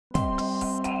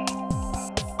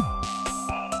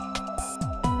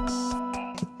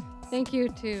Thank you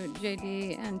to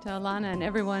JD and to Lana and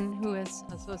everyone who is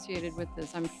associated with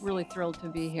this. I'm really thrilled to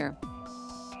be here.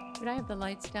 Could I have the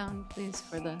lights down, please,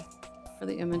 for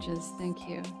the images? Thank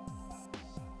you.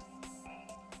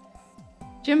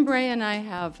 Jim Bray and I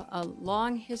have a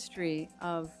long history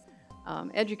of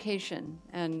education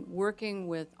and working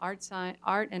with art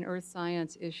and earth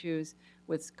science issues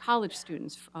with college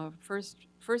students, first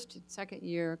and second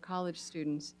year college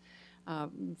students.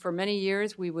 For many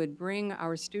years, we would bring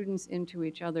our students into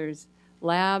each other's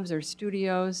labs or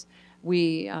studios.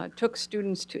 We took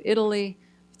students to Italy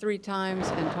 3 times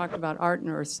and talked about art and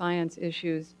earth science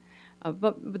issues.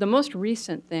 But the most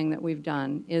recent thing that we've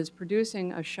done is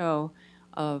producing a show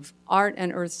of art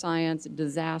and earth science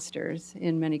disasters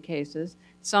in many cases,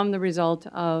 some the result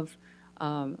of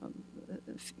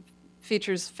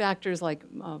factors like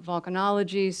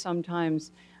volcanology,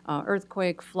 sometimes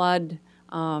earthquake, flood,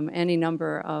 any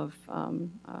number of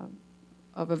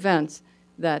events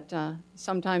that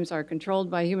sometimes are controlled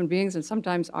by human beings and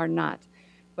sometimes are not.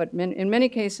 But in many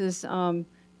cases,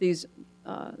 these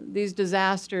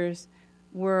disasters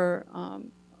were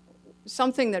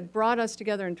something that brought us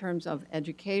together in terms of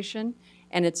education,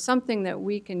 and it's something that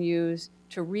we can use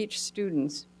to reach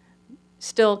students.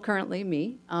 Still currently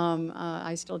me,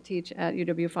 I still teach at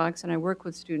UW-Fox and I work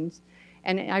with students,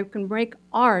 and I can make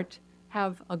art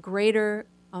have a greater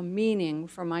meaning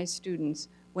for my students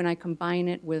when I combine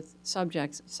it with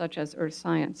subjects such as earth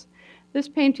science. This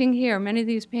painting here, many of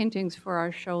these paintings for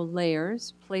our show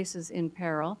Layers, Places in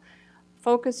Peril,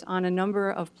 focus on a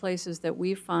number of places that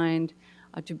we find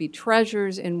to be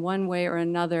treasures in one way or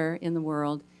another in the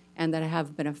world and that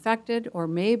have been affected or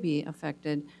may be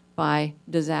affected by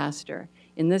disaster.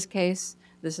 In this case,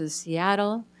 this is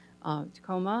Seattle,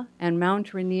 Tacoma, and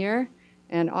Mount Rainier,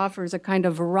 and offers a kind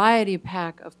of variety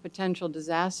pack of potential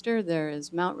disaster. There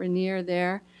is Mount Rainier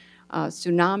there,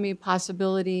 tsunami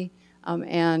possibility,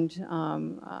 and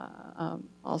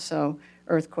also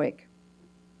earthquake.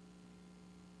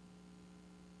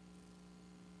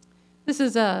 This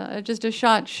is just a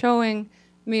shot showing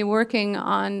me working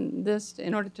on this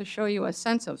in order to show you a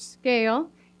sense of scale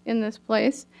in this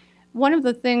place. One of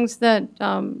the things that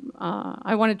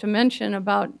I wanted to mention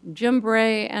about Jim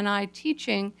Bray and I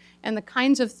teaching and the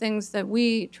kinds of things that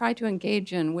we try to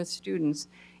engage in with students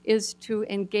is to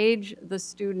engage the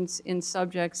students in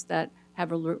subjects that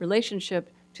have a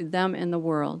relationship to them in the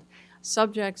world,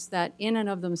 subjects that in and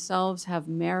of themselves have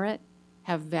merit,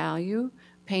 have value.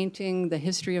 Painting, the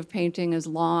history of painting is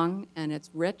long and it's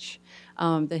rich.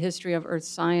 The history of earth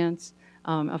science,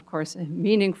 of course,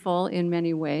 meaningful in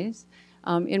many ways.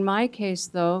 In my case,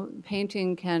 though,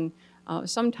 painting can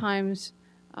sometimes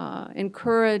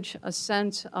encourage a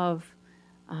sense of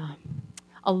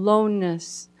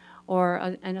aloneness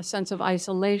and a sense of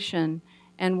isolation,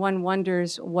 and one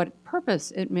wonders what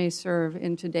purpose it may serve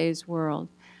in today's world.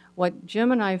 What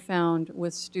Jim and I found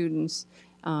with students,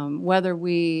 whether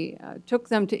we took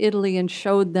them to Italy and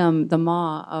showed them the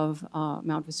maw of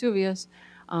Mount Vesuvius,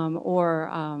 or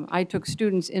I took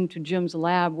students into Jim's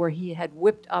lab where he had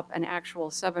whipped up an actual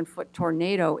 7-foot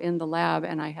tornado in the lab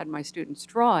and I had my students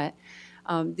draw it.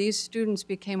 These students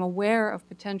became aware of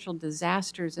potential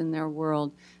disasters in their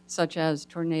world, such as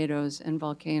tornadoes and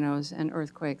volcanoes and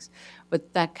earthquakes.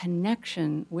 But that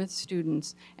connection with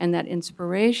students and that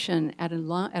inspiration at a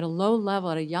low level,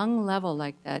 at a young level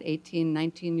like that, 18,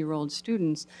 19-year-old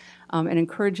students, and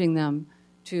encouraging them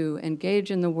to engage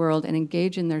in the world and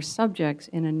engage in their subjects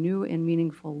in a new and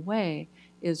meaningful way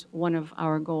is one of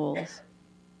our goals.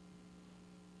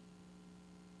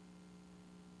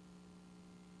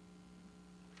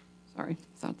 Sorry,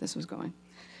 thought this was going.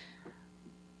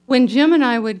 When Jim and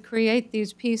I would create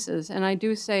these pieces, and I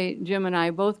do say Jim and I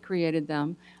both created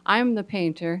them, I'm the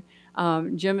painter,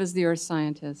 Jim is the earth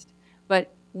scientist,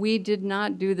 but we did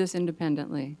not do this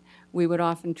independently. We would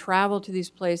often travel to these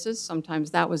places,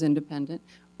 sometimes that was independent,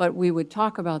 but we would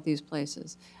talk about these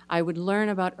places. I would learn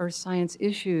about earth science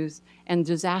issues and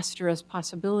disastrous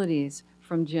possibilities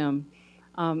from Jim.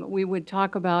 I would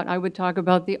talk about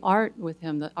the art with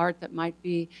him, the art that might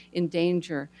be in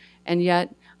danger. And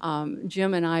yet,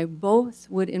 Jim and I both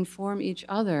would inform each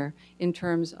other in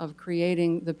terms of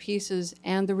creating the pieces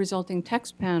and the resulting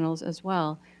text panels as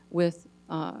well with,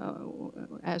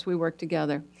 as we work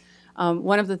together.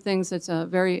 One of the things that's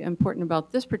very important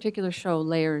about this particular show,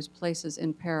 Layers, Places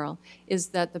in Peril, is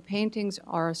that the paintings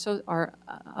are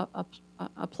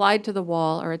applied to the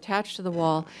wall or attached to the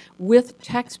wall with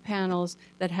text panels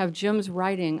that have Jim's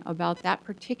writing about that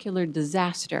particular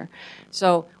disaster.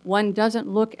 So one doesn't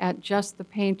look at just the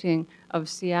painting of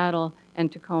Seattle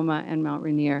and Tacoma and Mount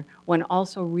Rainier. One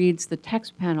also reads the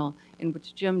text panel in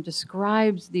which Jim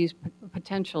describes these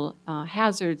potential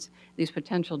hazards, these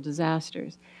potential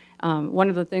disasters. One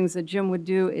of the things that Jim would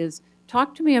do is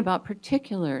talk to me about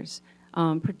particulars,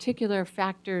 particular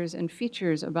factors and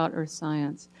features about earth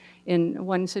science. In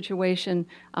one situation,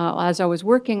 as I was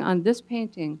working on this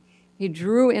painting, he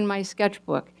drew in my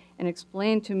sketchbook and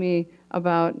explained to me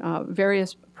about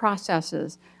various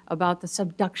processes, about the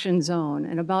subduction zone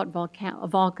and about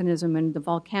volcanism and the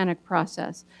volcanic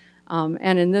process.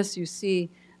 And in this you see,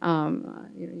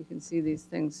 you can see these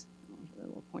things, a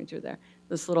little pointer there,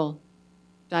 this little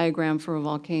diagram for a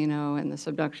volcano and the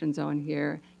subduction zone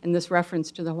here, and this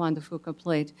reference to the Juan de Fuca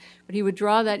plate. But he would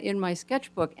draw that in my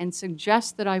sketchbook and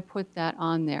suggest that I put that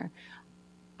on there.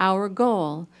 Our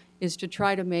goal is to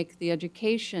try to make the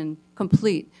education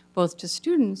complete, both to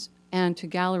students and to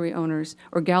gallery owners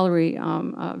or gallery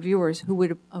viewers who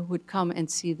would come and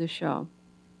see the show.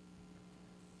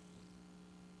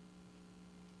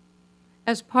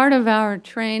 As part of our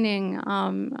training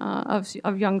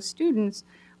of young students,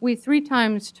 we 3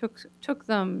 times took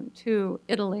them to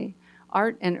Italy.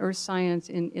 Art and earth science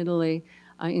in Italy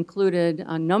included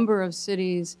a number of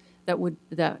cities that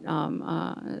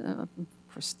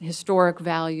for historic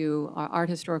value, art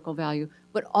historical value,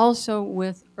 but also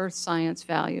with earth science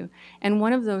value. And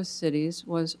one of those cities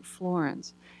was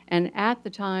Florence. And at the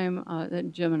time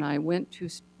that Jim and I went to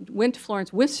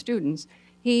Florence with students,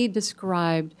 he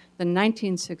described the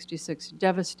 1966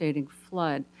 devastating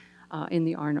flood of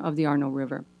the Arno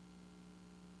River.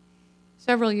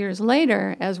 Several years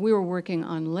later, as we were working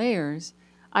on Layers,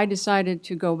 I decided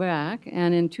to go back,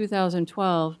 and in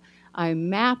 2012, I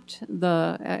mapped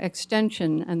the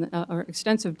extension and or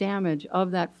extensive damage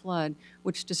of that flood,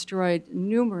 which destroyed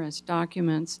numerous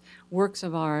documents, works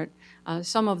of art.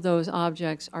 Some of those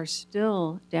objects are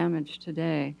still damaged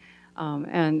today.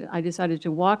 And I decided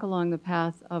to walk along the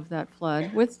path of that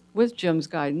flood with Jim's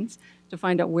guidance to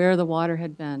find out where the water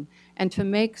had been and to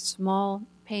make small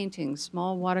paintings,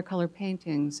 small watercolor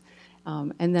paintings,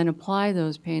 and then apply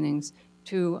those paintings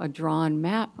to a drawn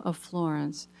map of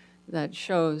Florence that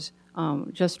shows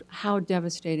just how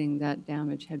devastating that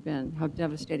damage had been, how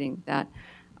devastating that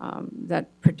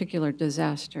particular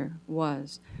disaster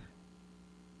was.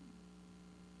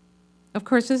 Of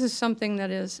course, this is something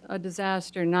that is a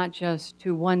disaster not just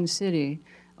to one city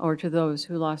or to those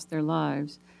who lost their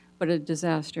lives, but a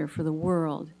disaster for the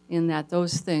world in that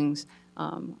those things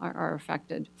are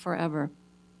affected forever.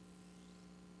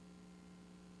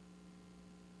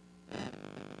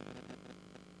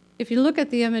 If you look at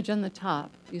the image on the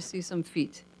top, you see some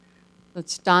feet.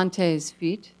 That's Dante's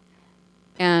feet.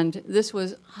 And this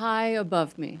was high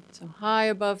above me, so high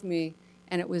above me.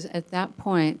 And it was at that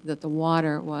point that the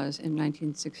water was in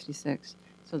 1966.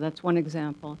 So that's one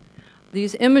example.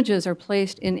 These images are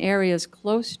placed in areas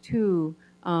close to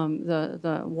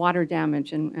the water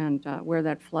damage and where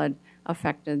that flood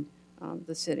affected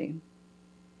the city.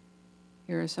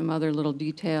 Here are some other little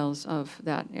details of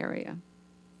that area.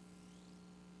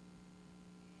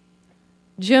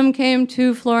 Jim came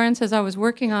to Florence as I was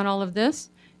working on all of this.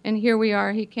 And here we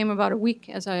are. He came about a week,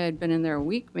 as I had been in there a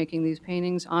week, making these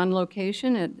paintings on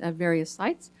location at various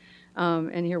sites.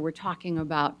 And here we're talking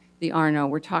about the Arno.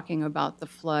 We're talking about the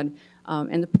flood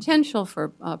and the potential for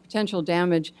potential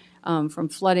damage from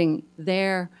flooding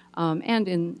there and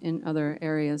in other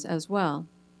areas as well.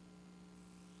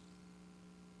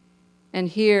 And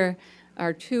here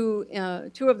are two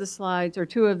of the slides, or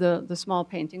two of the small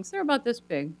paintings. They're about this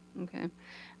big, okay?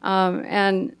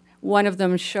 And one of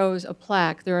them shows a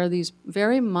plaque. There are these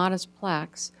very modest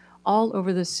plaques all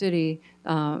over the city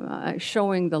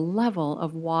showing the level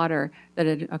of water that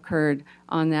had occurred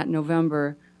on that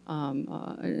November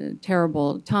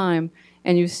terrible time.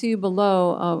 And you see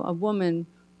below a woman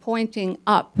pointing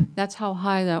up. That's how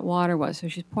high that water was. So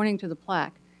she's pointing to the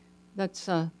plaque. That's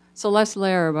Celeste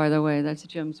Lehrer, by the way. That's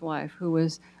Jim's wife, who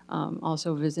was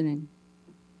also visiting.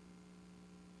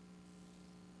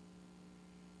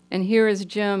 And here is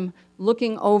Jim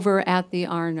looking over at the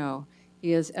Arno.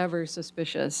 He is ever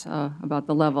suspicious about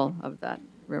the level of that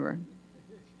river.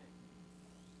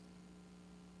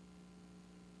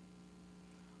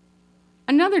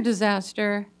 Another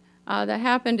disaster that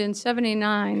happened in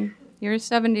 79, year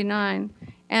 79,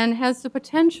 and has the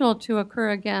potential to occur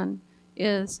again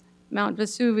is Mount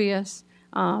Vesuvius.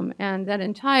 And that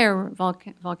entire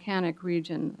volcanic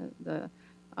region, the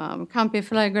Campi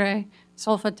Flegrei,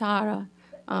 Solfatara,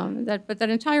 but that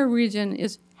entire region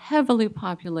is heavily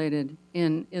populated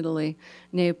in Italy,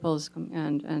 Naples,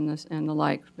 and the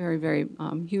like. Very, very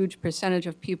huge percentage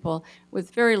of people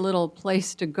with very little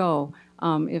place to go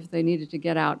if they needed to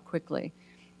get out quickly.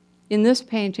 In this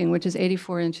painting, which is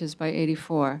 84 inches by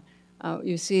 84,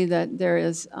 you see that there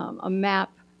is a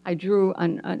map. I drew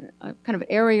a kind of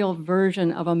aerial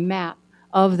version of a map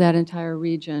of that entire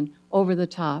region over the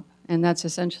top. And that's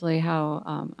essentially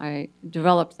how I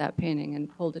developed that painting and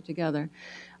pulled it together.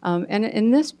 And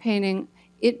in this painting,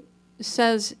 it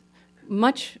says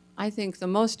much, I think, the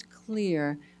most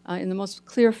clear, in the most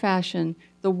clear fashion,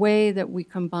 the way that we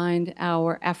combined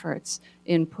our efforts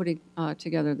in putting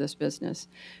together this business.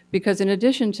 Because in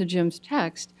addition to Jim's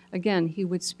text, again, he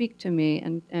would speak to me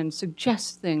and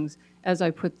suggest things as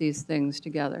I put these things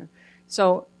together.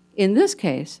 So in this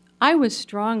case, I was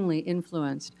strongly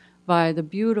influenced by the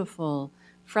beautiful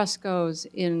frescoes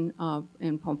in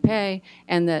Pompeii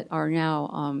and that are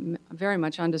now very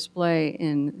much on display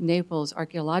in Naples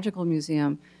Archaeological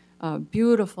Museum.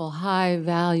 Beautiful,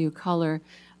 high-value color,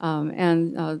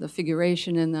 and the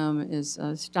figuration in them is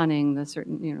stunning. There's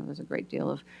a great deal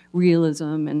of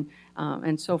realism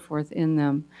and so forth in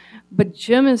them. But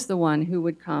Jim is the one who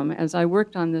would come, as I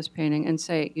worked on this painting, and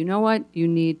say, you know what? You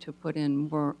need to put in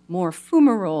more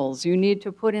fumaroles. You need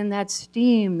to put in that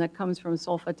steam that comes from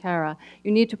Solfatara.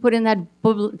 You need to put in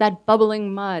that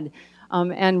bubbling mud.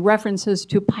 And references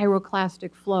to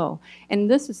pyroclastic flow.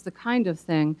 And this is the kind of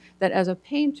thing that as a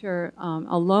painter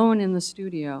alone in the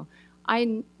studio,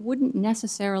 I wouldn't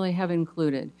necessarily have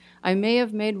included. I may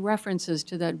have made references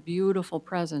to that beautiful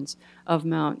presence of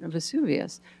Mount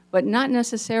Vesuvius, but not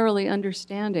necessarily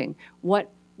understanding what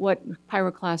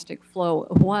pyroclastic flow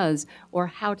was or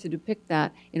how to depict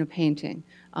that in a painting,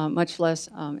 much less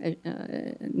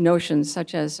notions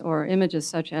such as, or images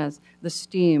such as the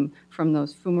steam from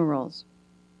those fumaroles.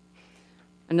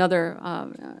 Another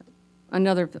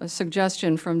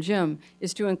suggestion from Jim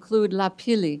is to include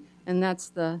lapilli, and that's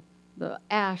the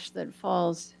ash that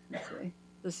falls, let's see,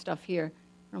 this stuff here,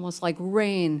 almost like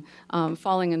rain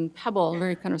falling in pebble,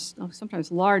 very kind of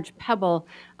sometimes large pebble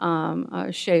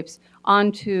shapes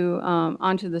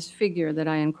onto this figure that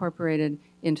I incorporated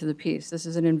into the piece. This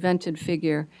is an invented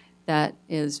figure that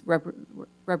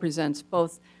represents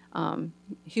both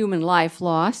human life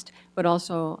lost, but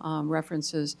also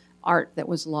references art that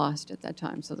was lost at that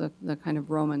time, so the kind of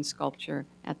Roman sculpture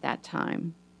at that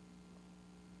time.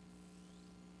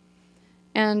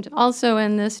 And also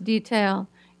in this detail,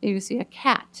 you see a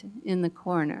cat in the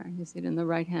corner. You see it in the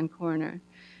right-hand corner.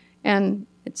 And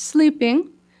it's sleeping,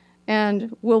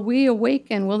 and will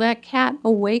that cat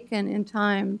awaken in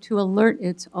time to alert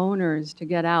its owners to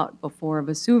get out before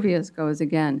Vesuvius goes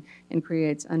again and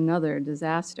creates another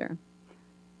disaster?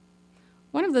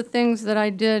 One of the things that I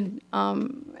did,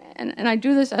 and I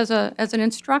do this as an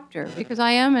instructor, because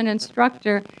I am an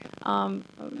instructor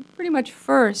pretty much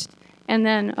first, and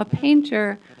then a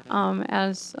painter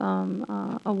as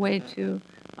a way to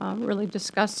really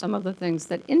discuss some of the things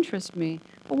that interest me.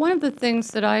 But one of the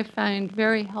things that I find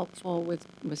very helpful with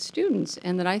students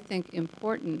and that I think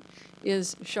important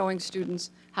is showing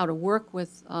students how to work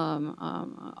with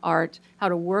art, how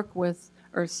to work with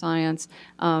earth science,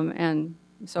 and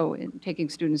so in taking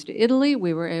students to Italy,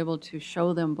 we were able to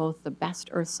show them both the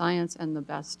best earth science and the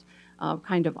best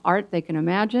kind of art they can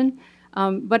imagine.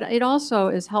 But it also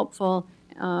is helpful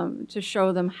to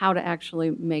show them how to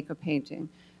actually make a painting.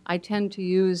 I tend to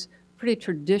use pretty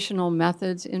traditional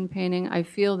methods in painting. I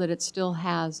feel that it still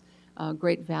has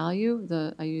great value.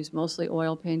 I use mostly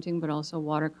oil painting, but also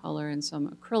watercolor and some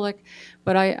acrylic.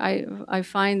 But I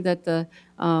find that the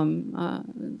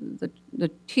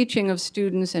teaching of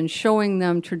students and showing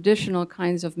them traditional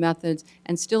kinds of methods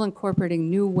and still incorporating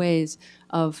new ways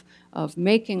of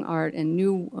making art and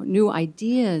new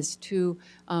ideas to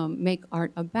make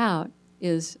art about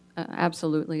is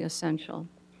absolutely essential.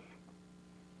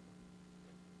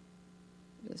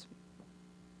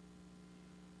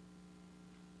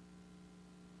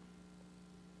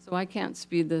 So I can't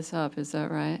speed this up, is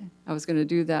that right? I was going to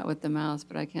do that with the mouse,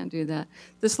 but I can't do that.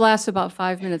 This lasts about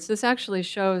 5 minutes. This actually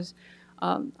shows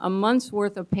a month's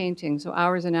worth of painting, so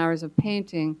hours and hours of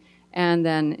painting, and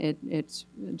then it's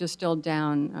distilled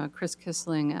down. Chris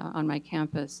Kissling on my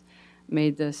campus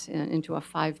made this into a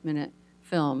 5-minute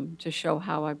film to show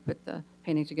how I put the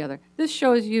painting together. This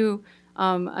shows you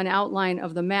an outline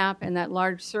of the map, and that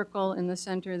large circle in the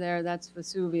center there, that's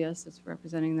Vesuvius. It's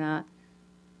representing that.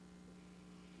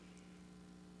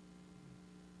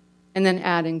 And then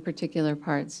adding particular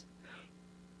parts.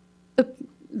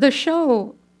 The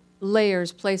show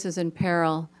Layers, Places in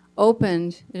Peril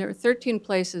opened, there were 13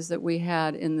 places that we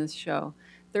had in this show,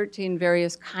 13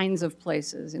 various kinds of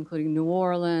places, including New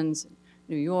Orleans,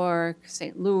 New York,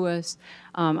 St. Louis,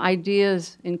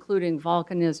 ideas including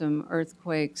volcanism,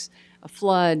 earthquakes, a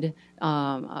flood,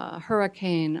 a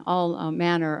hurricane, all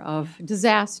manner of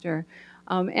disaster.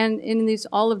 And in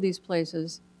all of these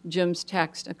places, Jim's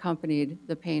text accompanied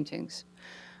the paintings.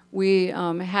 We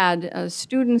had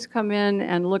students come in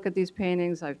and look at these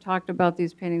paintings. I've talked about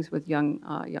these paintings with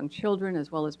young children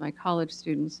as well as my college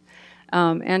students.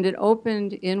 And it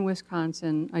opened in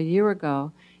Wisconsin a year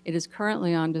ago. It is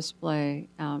currently on display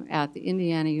at the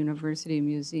Indiana University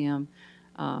Museum,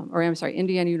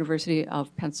 Indiana University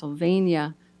of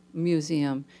Pennsylvania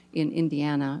Museum in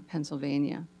Indiana,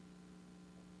 Pennsylvania.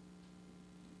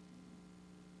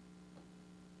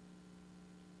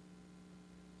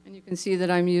 And you can see that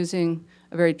I'm using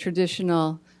a very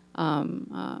traditional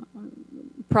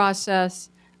process,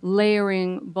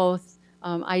 layering both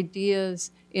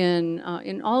ideas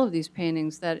in all of these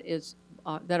paintings that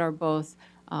are both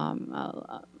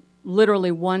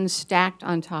literally one stacked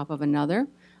on top of another,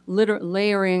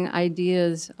 layering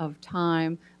ideas of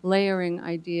time, layering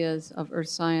ideas of earth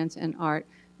science and art,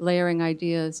 layering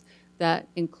ideas that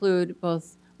include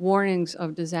both warnings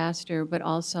of disaster, but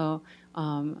also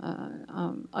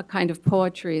a kind of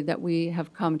poetry that we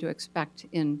have come to expect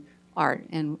in art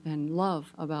and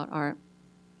love about art.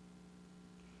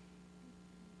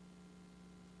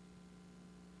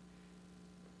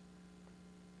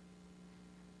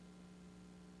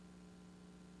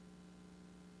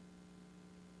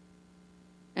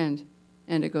 And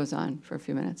it goes on for a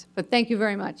few minutes. But thank you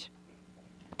very much.